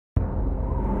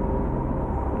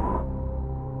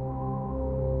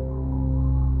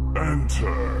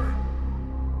Enter.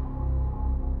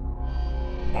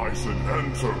 I said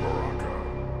enter, Baraka.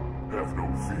 Have no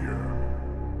fear.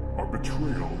 Our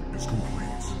betrayal is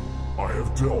complete. I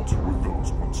have dealt with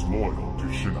those once loyal to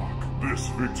Shinnok. This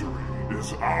victory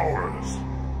is ours.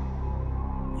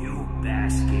 You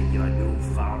bask in your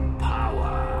newfound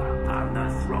power on the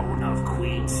throne of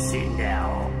Queen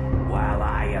Sindel, while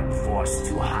I am forced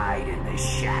to hide in the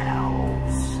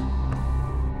shadows.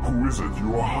 Who is it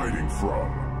you are hiding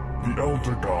from? The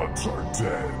Elder Gods are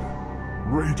dead.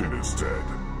 Raiden is dead.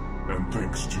 And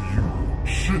thanks to you,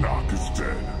 Shinnok is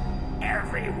dead.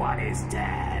 Everyone is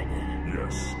dead.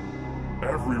 Yes.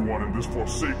 Everyone in this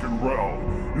Forsaken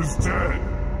realm is dead.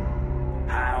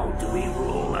 How do we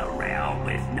rule a realm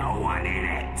with no one in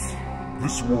it?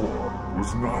 This war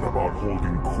was not about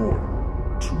holding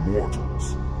court to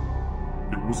mortals.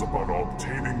 It was about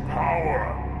obtaining power.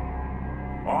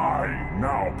 I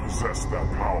now possess that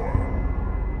power.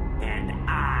 And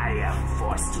I am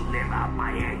forced to live out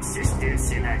my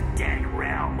existence in a dead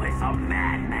realm with a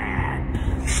madman.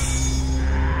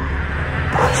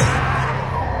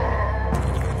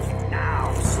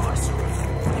 Now, sorcerer,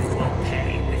 you will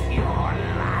pay with your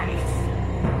life.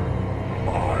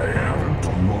 I haven't a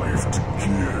life to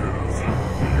give.